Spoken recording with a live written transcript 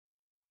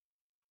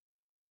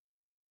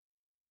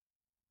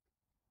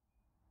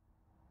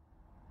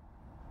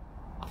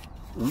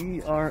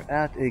We are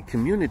at a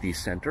community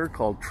center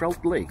called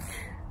Trout Lake.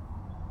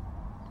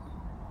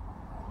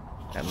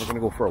 And we're going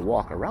to go for a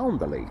walk around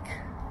the lake.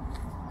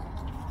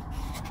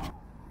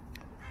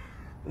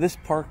 This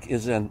park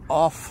is an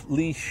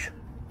off-leash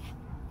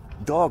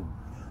dog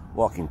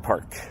walking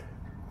park.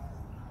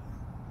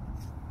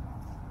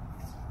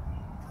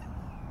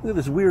 Look at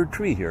this weird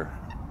tree here.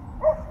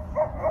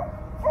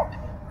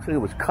 So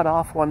it was cut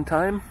off at one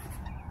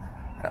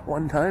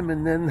time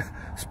and then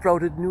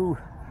sprouted new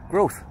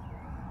growth.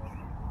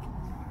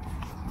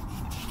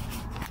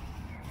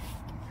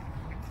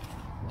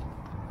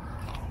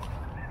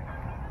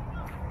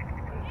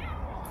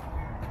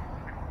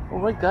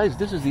 Alright guys,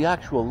 this is the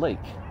actual lake.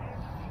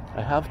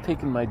 I have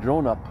taken my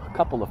drone up a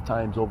couple of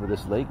times over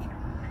this lake.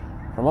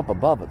 From up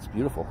above, it's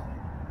beautiful.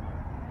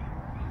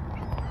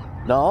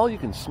 Now all you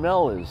can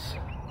smell is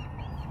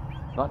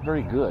not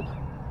very good,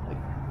 like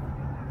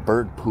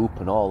bird poop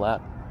and all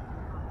that.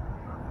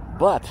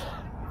 But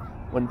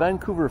when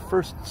Vancouver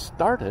first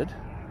started,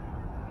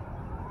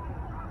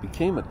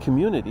 became a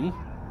community,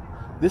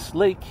 this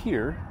lake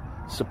here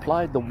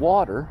supplied the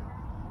water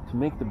to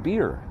make the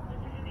beer.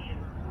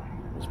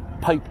 It was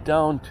piped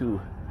down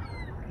to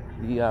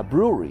the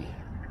brewery.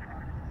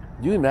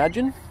 Do you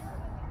imagine?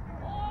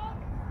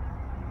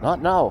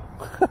 Not now.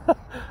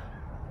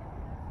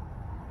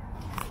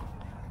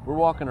 We're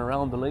walking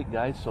around the lake,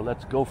 guys, so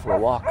let's go for a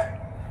walk.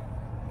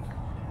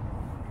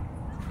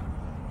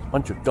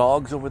 Bunch of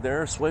dogs over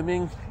there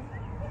swimming.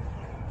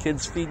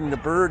 Kids feeding the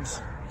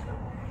birds.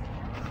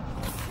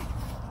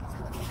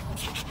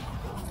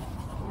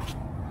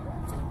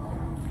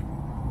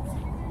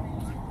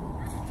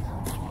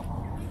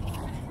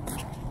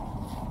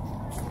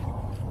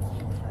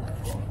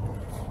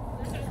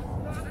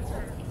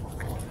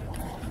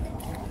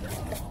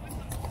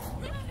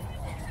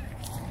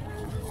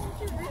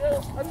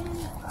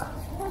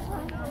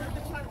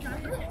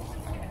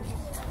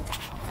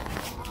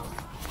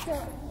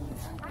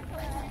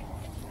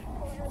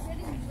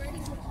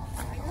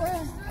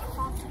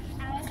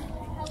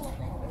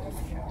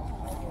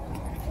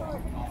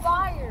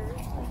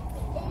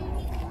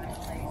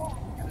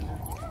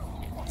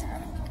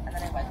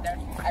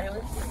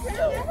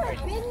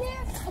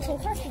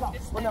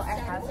 Well, no, I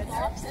have it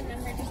ups and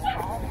then they just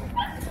fall.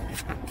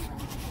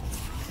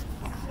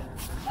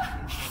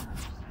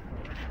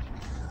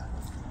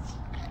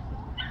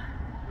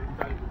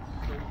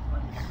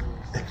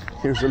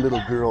 Here's a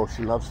little girl.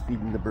 She loves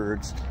feeding the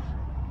birds.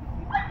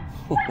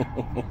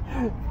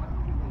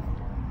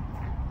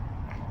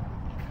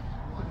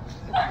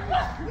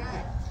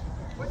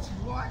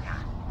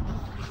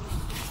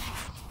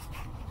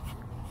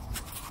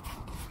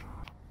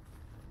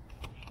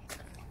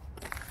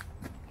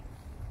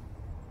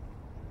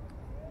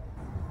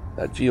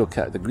 That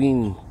geocache, the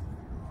green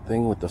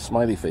thing with the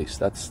smiley face,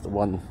 that's the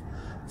one.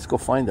 Let's go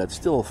find that. It's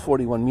still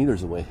 41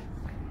 meters away.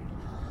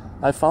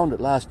 I found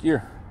it last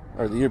year,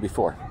 or the year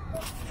before.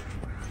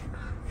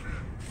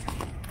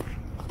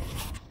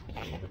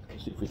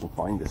 Let's see if we can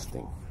find this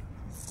thing.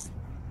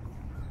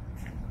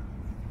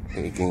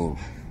 Play a game.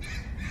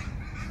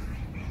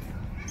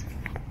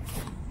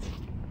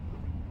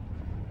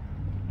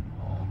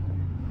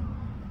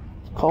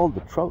 It's called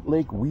the Trout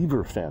Lake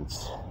Weaver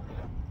Fence.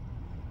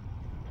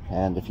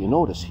 And if you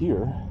notice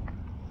here,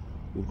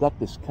 we've got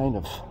this kind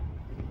of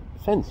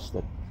fence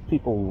that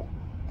people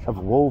have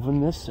woven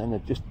this, and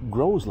it just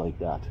grows like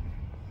that.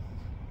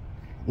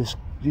 This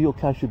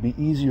geocache should be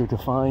easier to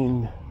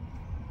find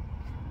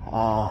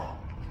now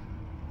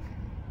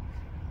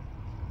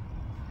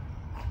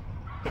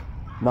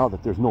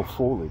that there's no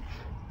foliage.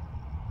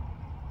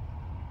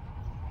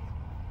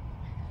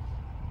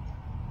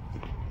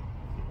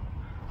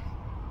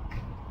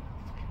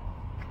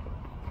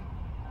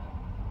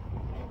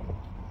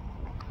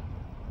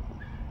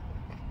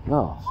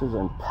 No, it says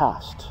I'm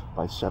passed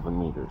by 7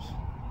 meters.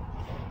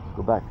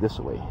 Go back this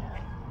way.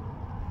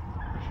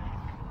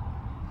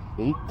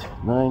 8,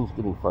 9, it's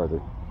getting farther.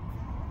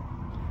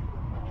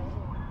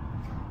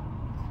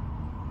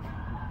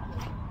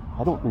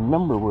 I don't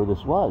remember where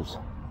this was.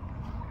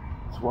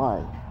 That's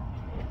why.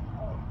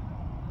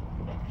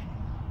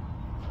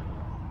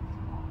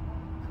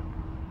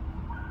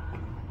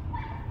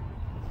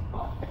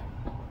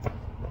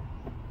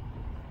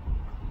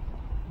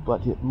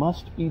 But it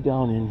must be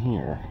down in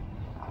here.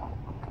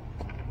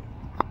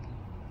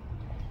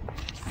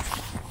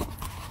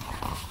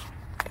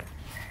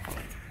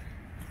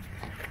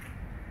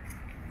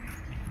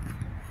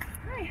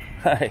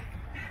 Hi.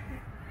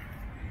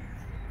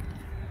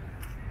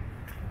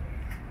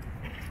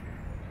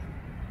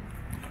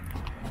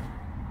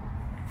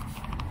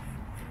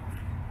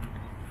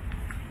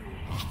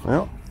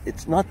 Well,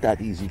 it's not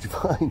that easy to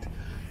find.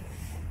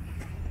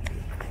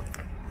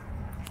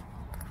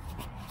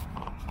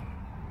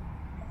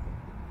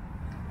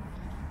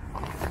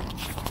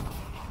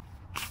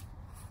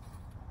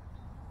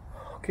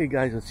 Okay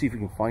guys, let's see if we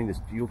can find this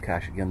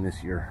geocache again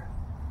this year.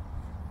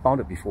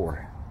 Found it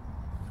before.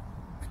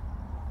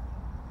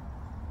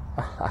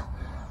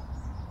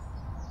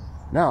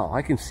 Now,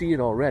 I can see it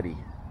already.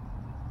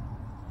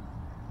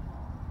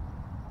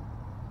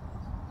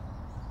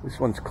 This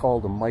one's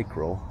called a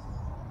micro.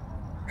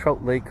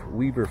 Trout Lake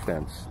weaver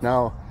fence.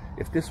 Now,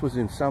 if this was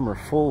in summer,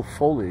 full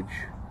foliage,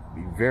 it'd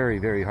be very,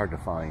 very hard to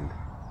find.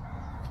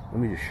 Let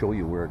me just show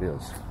you where it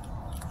is.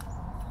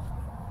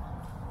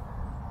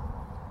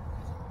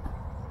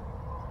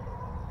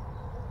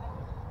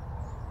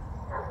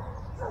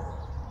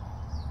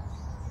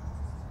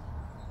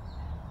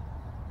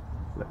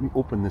 Let me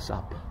open this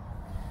up.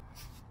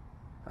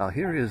 Now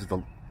here is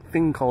the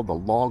thing called the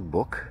log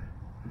book.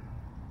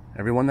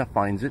 Everyone that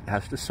finds it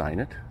has to sign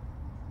it.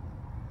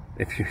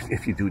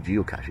 If you do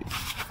geocaching.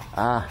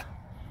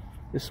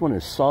 This one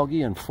is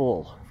soggy and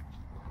full.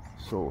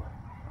 So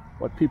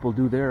what people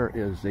do there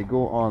is they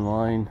go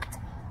online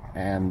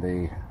and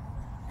they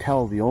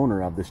tell the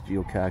owner of this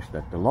geocache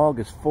that the log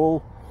is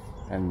full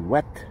and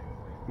wet,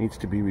 needs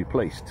to be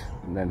replaced.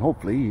 And then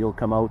hopefully he'll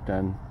come out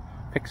and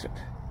fix it.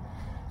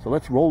 So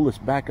let's roll this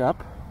back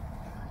up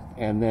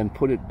and then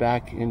put it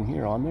back in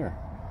here on there.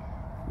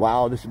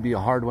 Wow, this would be a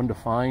hard one to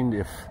find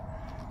if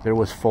there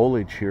was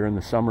foliage here in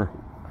the summer.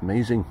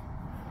 Amazing.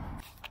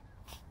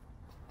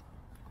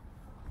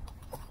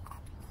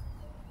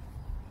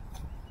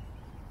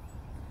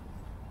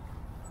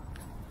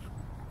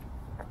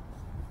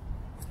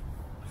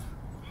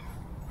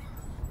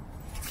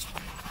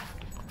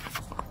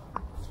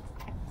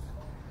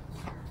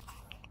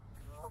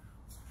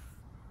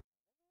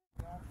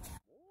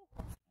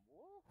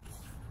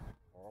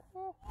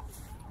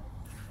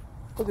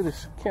 Look at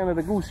this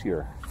Canada goose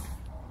here.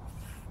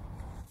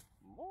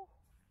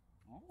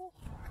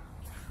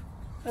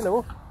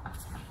 Hello.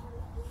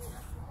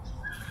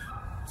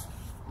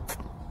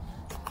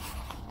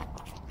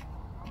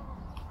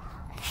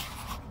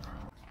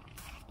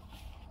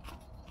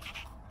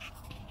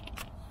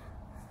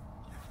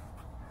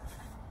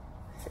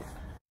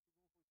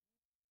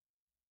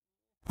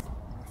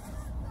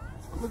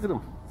 Look at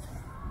him.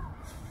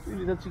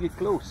 Really lets you get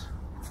close.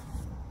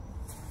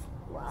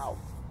 Wow.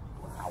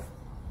 Wow.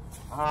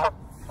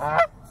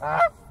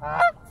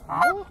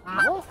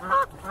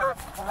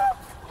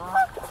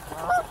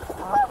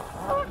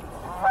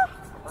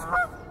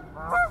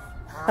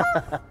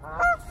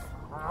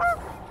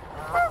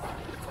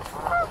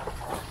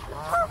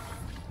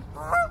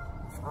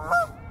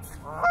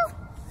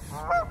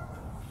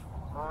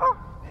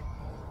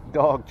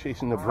 Dog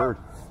chasing the bird.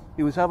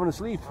 He was having a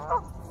sleep.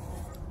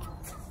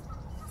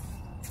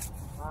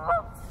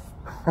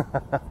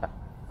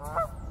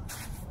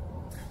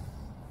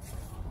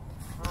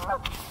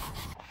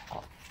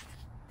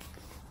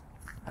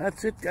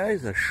 That's it,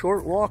 guys. A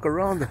short walk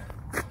around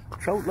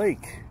Trout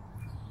Lake.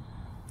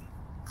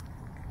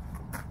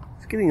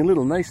 It's getting a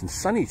little nice and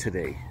sunny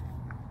today.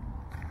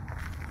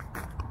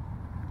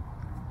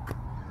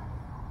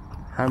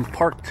 I'm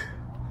parked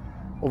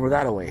over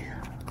that away,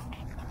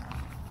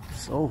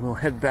 so we'll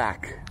head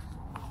back.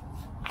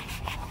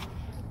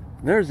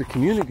 There's the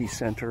community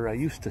center I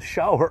used to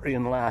shower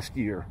in last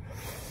year,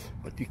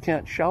 but you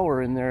can't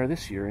shower in there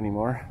this year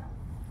anymore.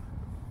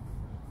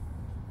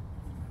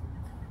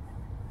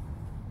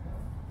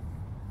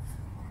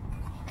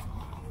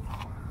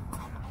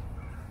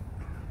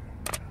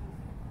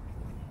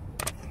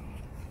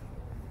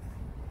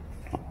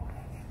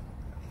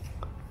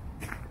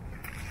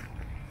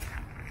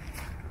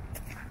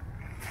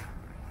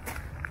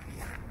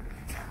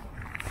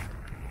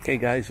 Okay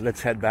guys,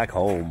 let's head back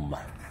home.